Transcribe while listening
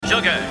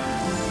sugar,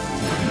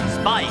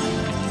 spice,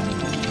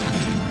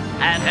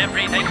 and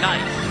everything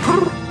nice.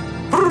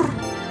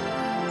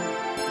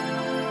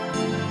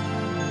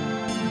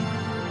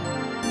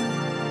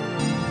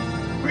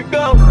 We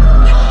go.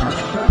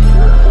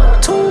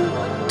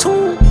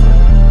 Two.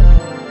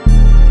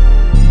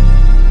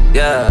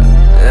 Yeah.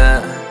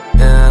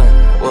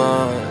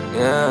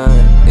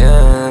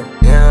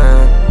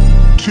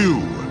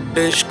 Q.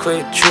 Bitch,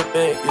 quit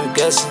trippin', you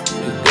guessing,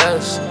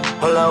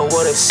 Hold up,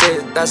 what it say,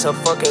 that's a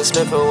fucking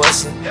Smith &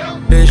 Wesson.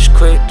 Bitch,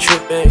 quit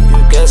trippin',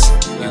 you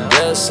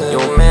guessing.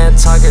 Your man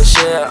talking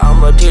shit,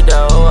 I'ma teach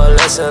that hoe a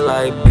lesson.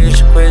 Like,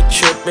 bitch, quit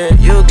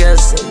trippin', you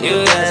guessing.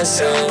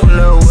 Pull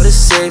up, what it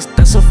say,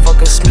 that's a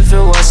fucking Smith &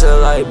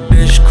 Wesson. Like,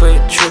 bitch,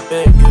 quit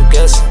trippin',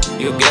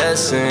 you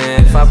guessing.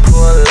 If I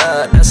pull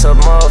up, that's a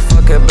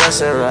motherfucking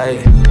blessing, right?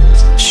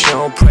 She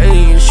don't pray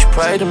to you, she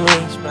pray to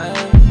me.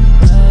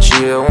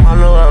 She don't want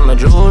no of my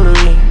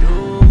jewelry.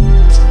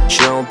 She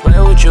don't play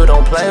with you,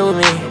 don't play with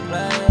me.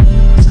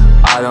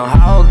 I know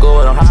how it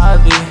go, I know how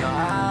it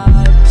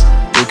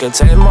be. You can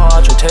take my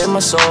heart, you take my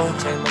soul.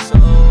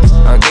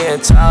 I'm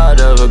getting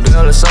tired of a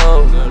girl that's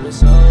old.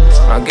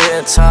 I'm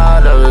getting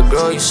tired of a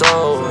girl you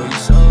sold.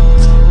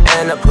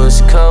 And the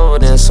pussy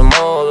covered in some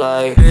more.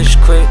 Like, bitch,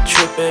 quit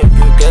trippin',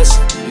 you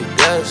guessing.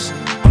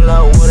 Hold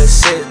up, what it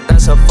say,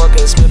 that's a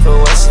fucking Smith &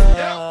 Wesson.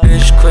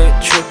 Bitch, quit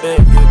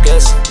trippin', you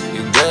guessing.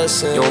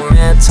 Your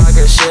man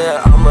talking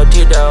shit, I'ma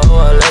teach that hoe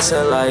a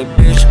lesson. Like,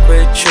 bitch,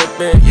 quit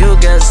trippin', you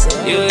guessing.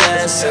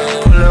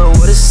 Pull up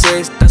what it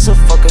says, that's a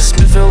fucking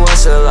Smith &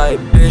 Wesson. Like,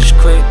 bitch,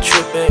 quit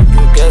trippin',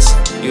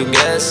 you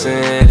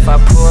guessing. If I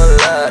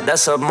pull up,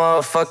 that's a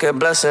motherfucking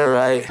blessing,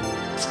 right?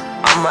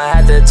 I'ma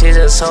have to teach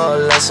this whole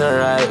lesson,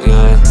 right?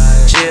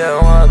 She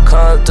don't wanna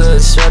come through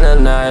and spend the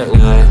night,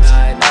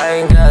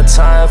 I ain't got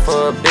time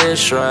for a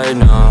bitch right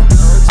now.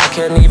 I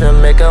can't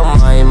even make up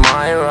my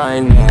mind right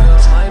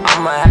now.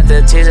 I'ma have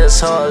to teach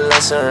this whole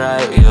lesson,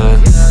 right?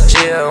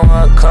 She don't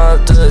wanna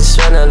come through and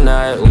spend the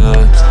night,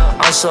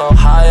 I'm so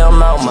high,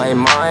 I'm out my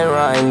mind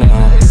right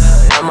now.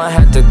 I'ma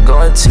have to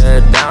go and tear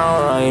it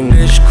down right now.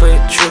 Bitch,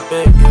 quit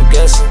trippin', you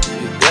guessing.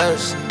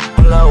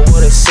 Hold up,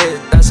 what it say,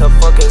 that's a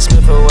fucking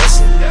Smith &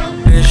 Wesson.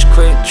 Bitch,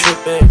 quit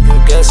trippin', you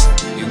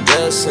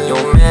guessing.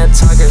 Your man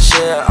talking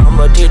shit,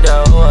 I'ma teach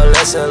that hoe a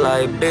lesson.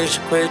 Like, bitch,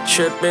 quit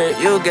trippin',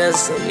 you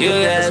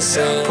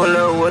guessing. Pull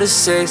up what it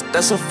says,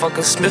 that's a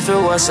fucking Smith &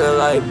 Wesson.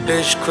 Like,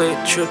 bitch, quit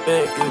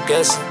trippin',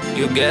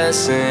 you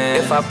guessing.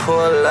 If I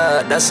pull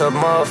up, that's a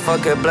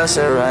motherfucking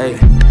blessing, right?